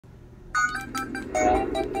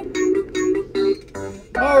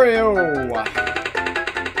Mario!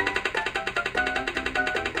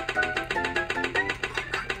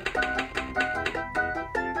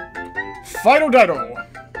 Fido Dido!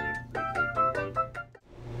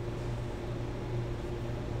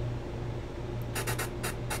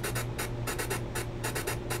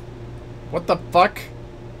 What the fuck?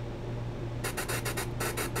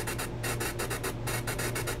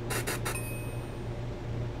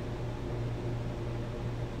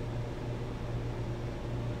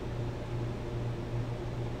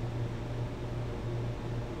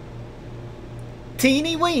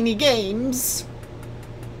 Teeny weeny games!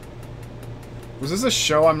 Was this a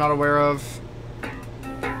show I'm not aware of?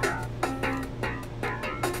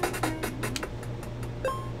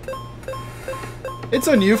 It's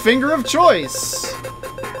a new finger of choice!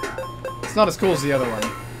 It's not as cool as the other one.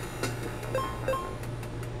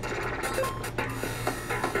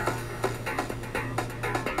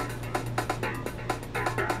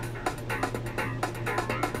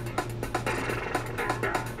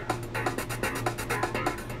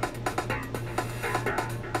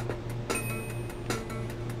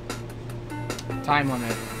 Time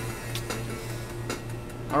limit.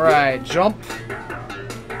 Alright, jump.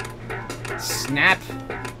 Snap.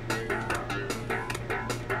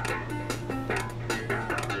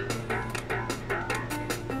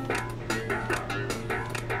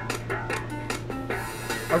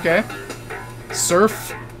 Okay.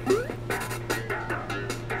 Surf.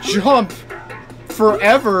 Jump.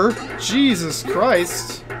 Forever. Jesus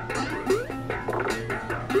Christ.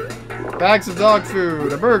 Bags of dog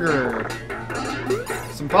food. A burger.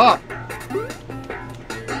 Some pop.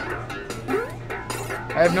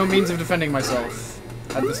 I have no means of defending myself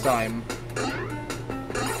at this time.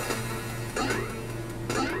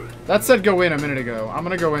 That said go in a minute ago. I'm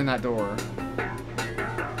gonna go in that door.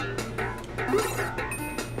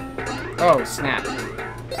 Oh, snap.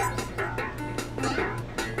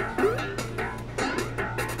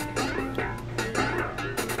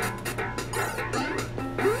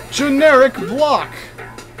 Generic block!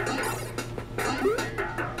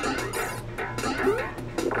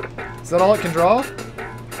 Is that all it can draw?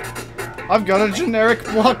 I've got a generic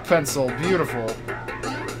block pencil. Beautiful.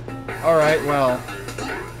 Alright, well.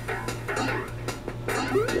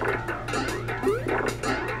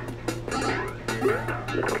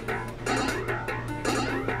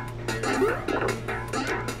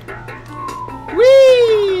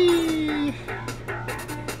 Whee!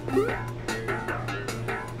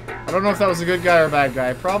 I don't know if that was a good guy or a bad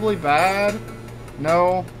guy. Probably bad.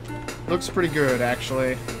 No. Looks pretty good,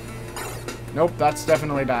 actually. Nope, that's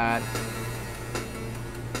definitely bad.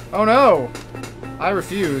 Oh no! I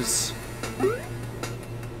refuse.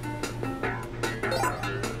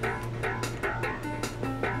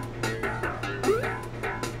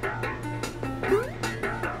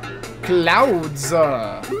 Clouds!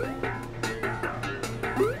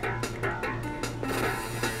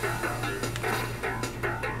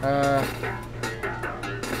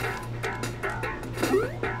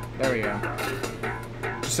 There we go.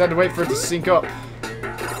 Just had to wait for it to sync up.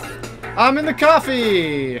 I'm in the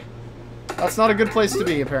coffee! That's not a good place to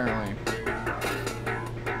be, apparently.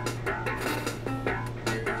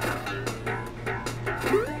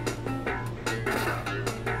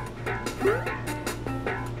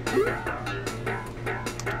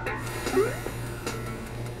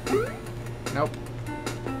 Nope.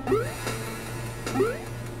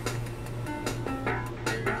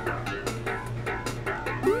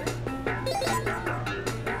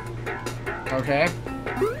 Okay.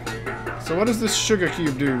 So what does this sugar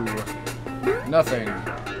cube do? Nothing.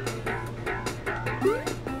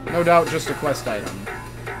 No doubt just a quest item.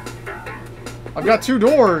 I've got 2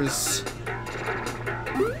 doors!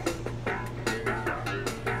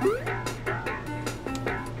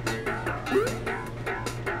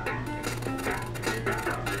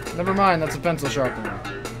 Never mind, that's a pencil sharpener.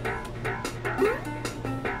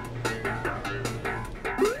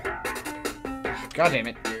 God damn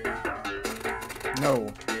it. No.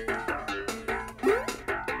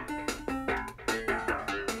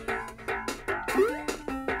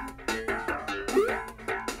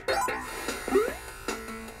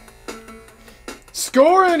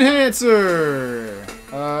 Score enhancer!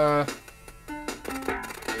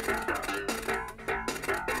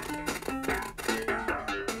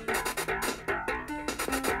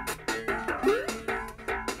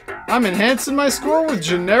 I'm enhancing my score with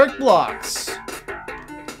generic blocks.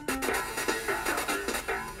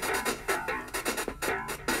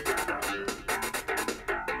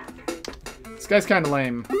 This guy's kind of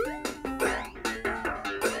lame.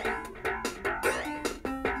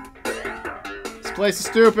 This place is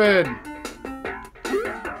stupid.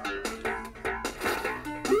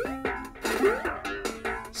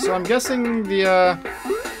 So I'm guessing the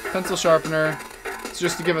pencil sharpener is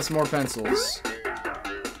just to give us more pencils.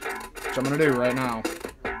 Which I'm gonna do right now.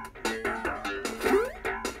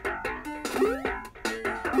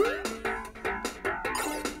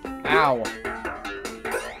 Ow.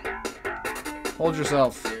 Hold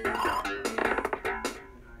yourself.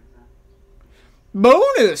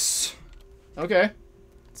 Bonus! Okay.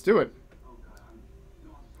 Let's do it.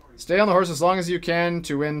 Stay on the horse as long as you can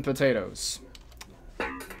to win potatoes.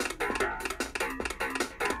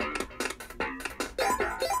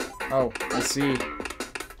 Oh, I see.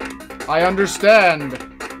 I understand.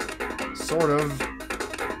 Sort of.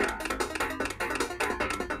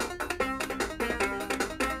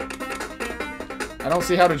 I don't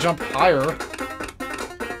see how to jump higher.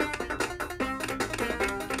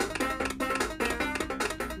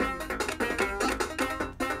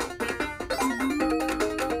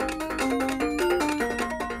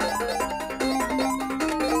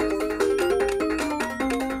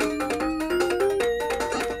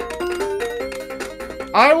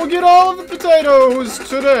 I will get all of the potatoes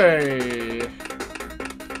today.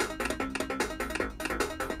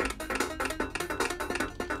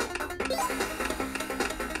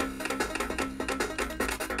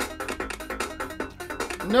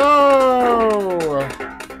 No!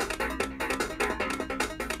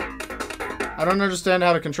 I don't understand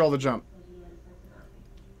how to control the jump.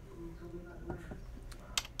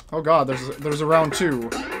 Oh god, there's a round 2.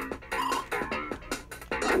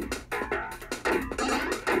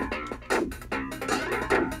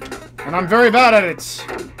 And I'm very bad at it.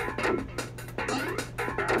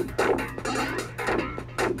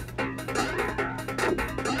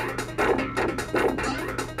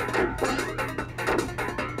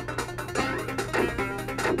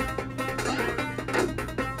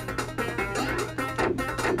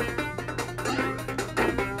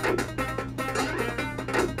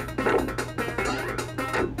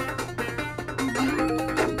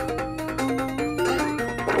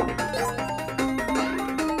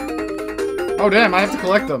 Oh damn, I have to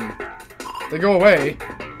collect them. They go away.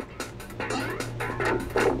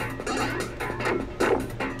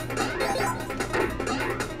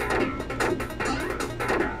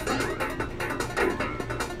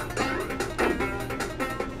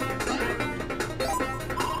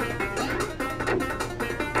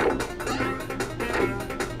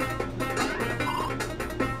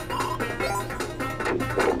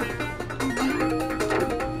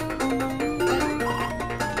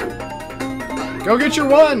 Go get your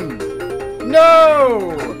one!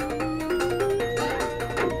 No!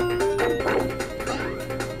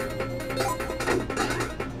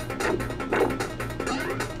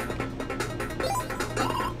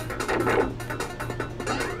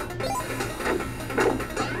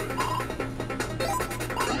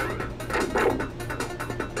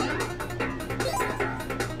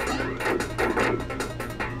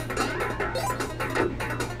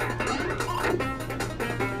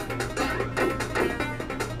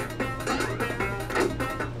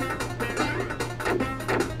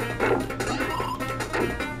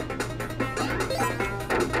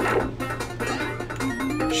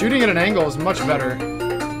 Shooting at an angle is much better.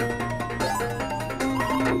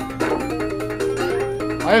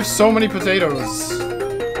 I have so many potatoes.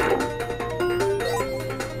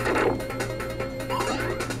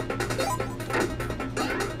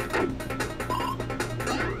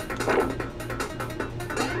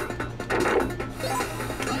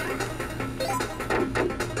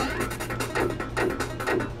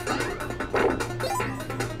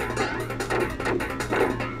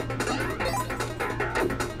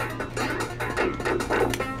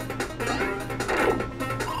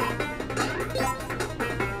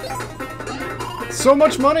 So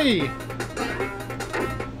much money!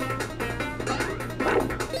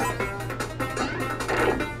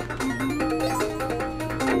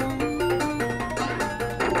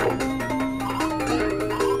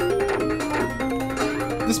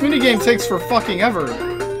 This minigame takes for fucking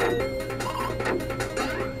ever.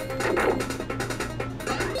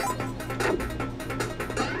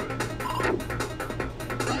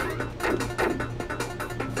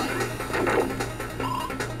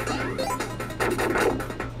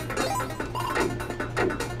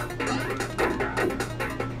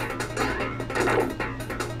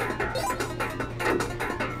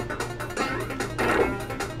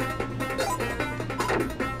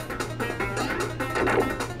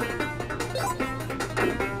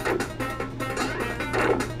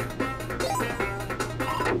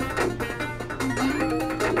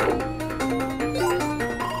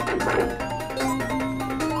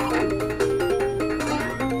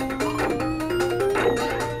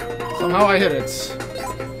 Now I hit it.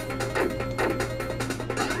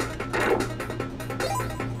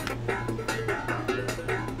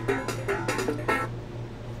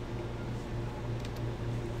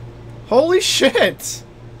 Holy shit!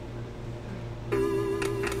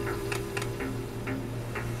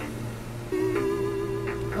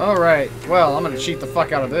 Alright, well, I'm gonna cheat the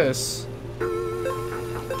fuck out of this.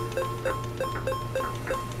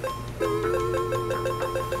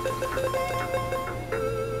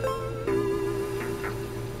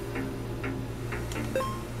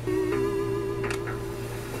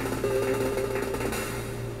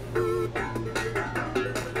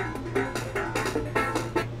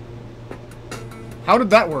 How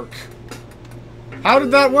did that work? How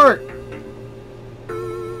did that work?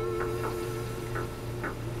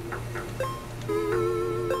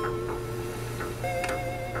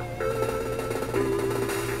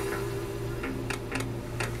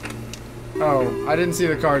 Oh, I didn't see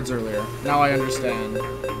the cards earlier. Now I understand.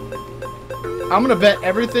 I'm gonna bet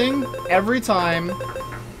everything, every time.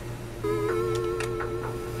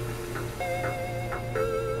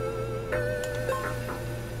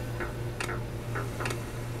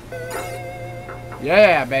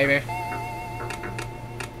 Yeah, baby.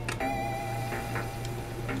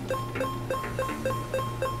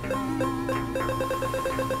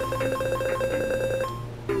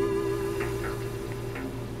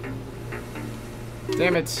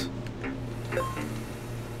 Damn it.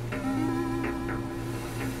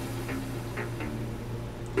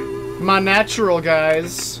 My natural,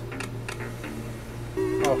 guys.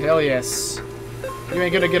 Oh, hell yes. You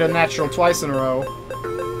ain't gonna get a natural twice in a row.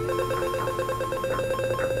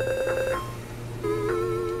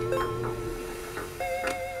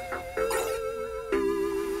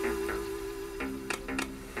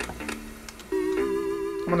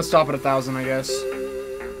 I'm gonna stop at 1,000, I guess.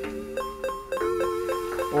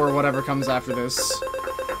 Or whatever comes after this.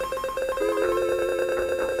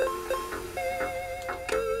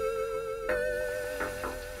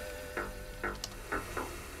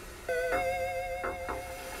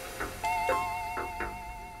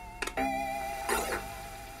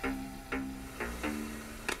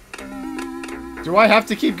 Do I have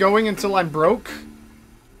to keep going until I'm broke?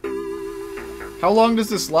 How long does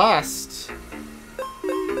this last?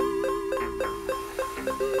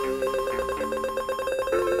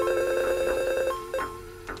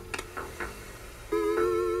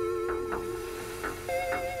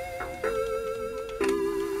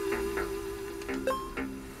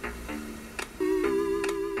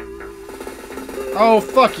 Oh,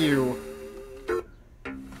 fuck you.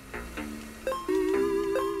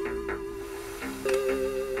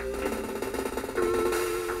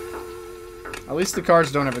 At least the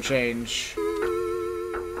cards don't ever change.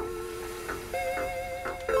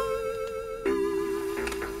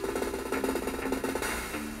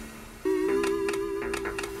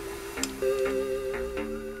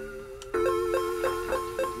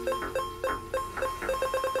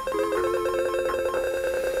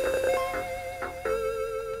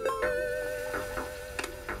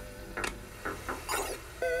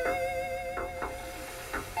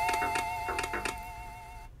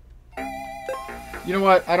 You know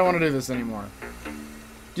what? I don't want to do this anymore.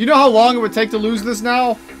 Do you know how long it would take to lose this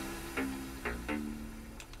now?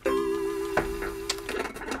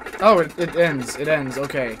 Oh, it ends. It ends.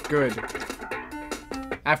 Okay, good.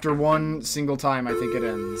 After one single time, I think it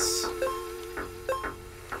ends.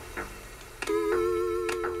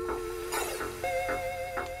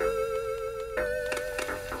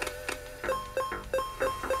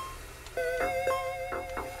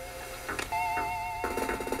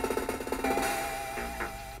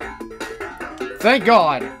 Thank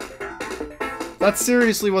God! That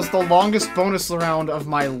seriously was the longest bonus round of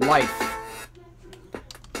my life.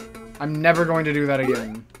 I'm never going to do that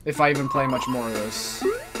again, if I even play much more of this.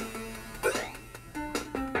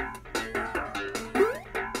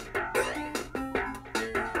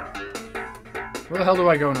 Where the hell do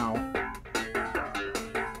I go now?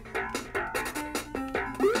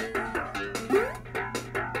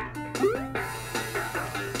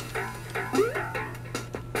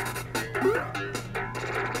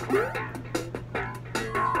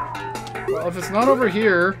 Well, if it's not over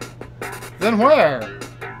here, then where?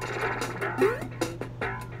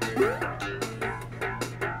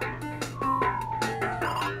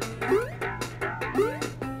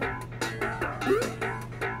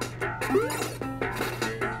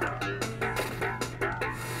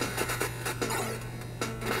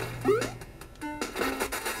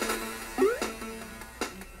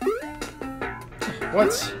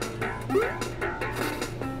 What?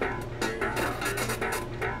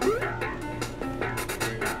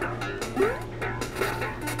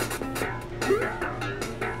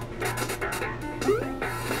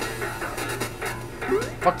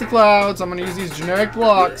 Fuck the clouds. I'm gonna use these generic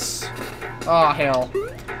blocks. Ah, hell.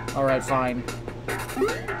 Alright, fine.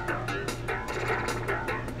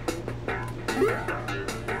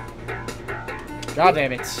 God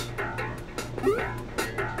damn it.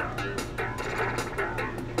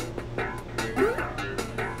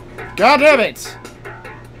 God damn it!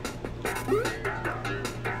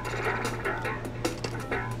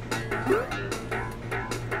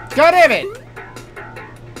 God damn it!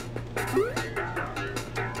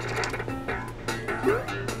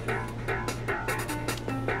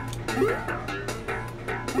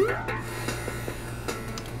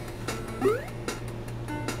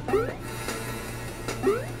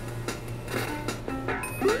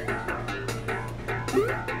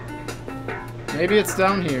 Maybe it's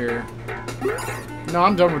down here. No,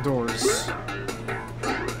 I'm done with doors.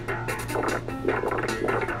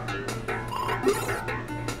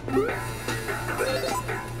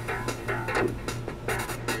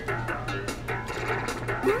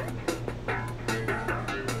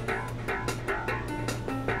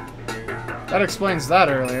 That explains that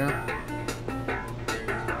earlier.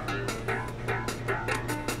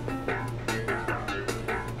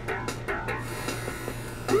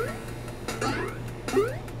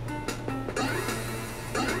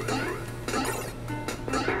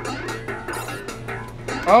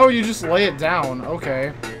 Oh, you just lay it down.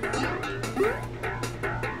 Okay.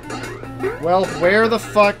 Well, where the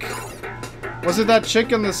fuck... Was it that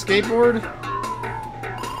chick on the skateboard?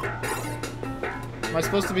 Am I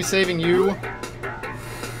supposed to be saving you?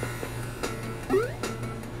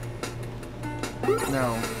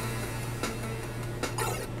 No.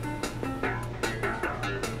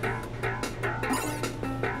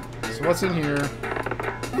 So what's in here?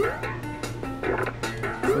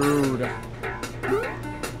 Food.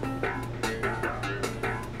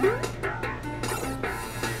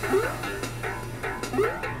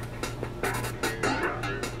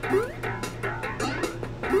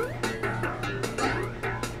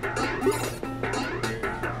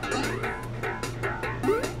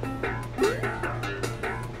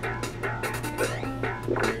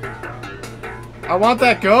 I want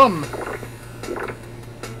that gum!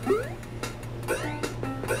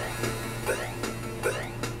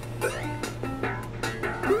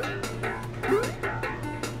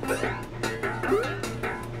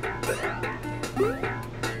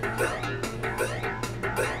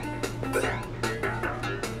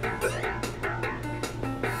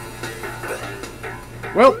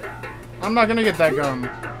 Well, I'm not gonna get that gum.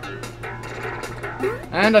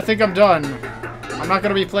 And I think I'm done. I'm not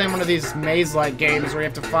gonna be playing one of these maze-like games where you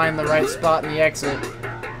have to find the right spot in the exit,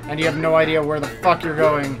 and you have no idea where the fuck you're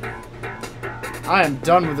going. I am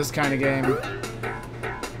done with this kind of game.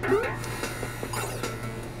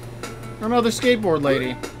 Another skateboard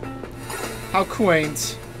lady. How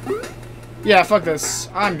quaint. Yeah, fuck this.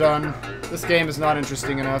 I'm done. This game is not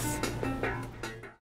interesting enough.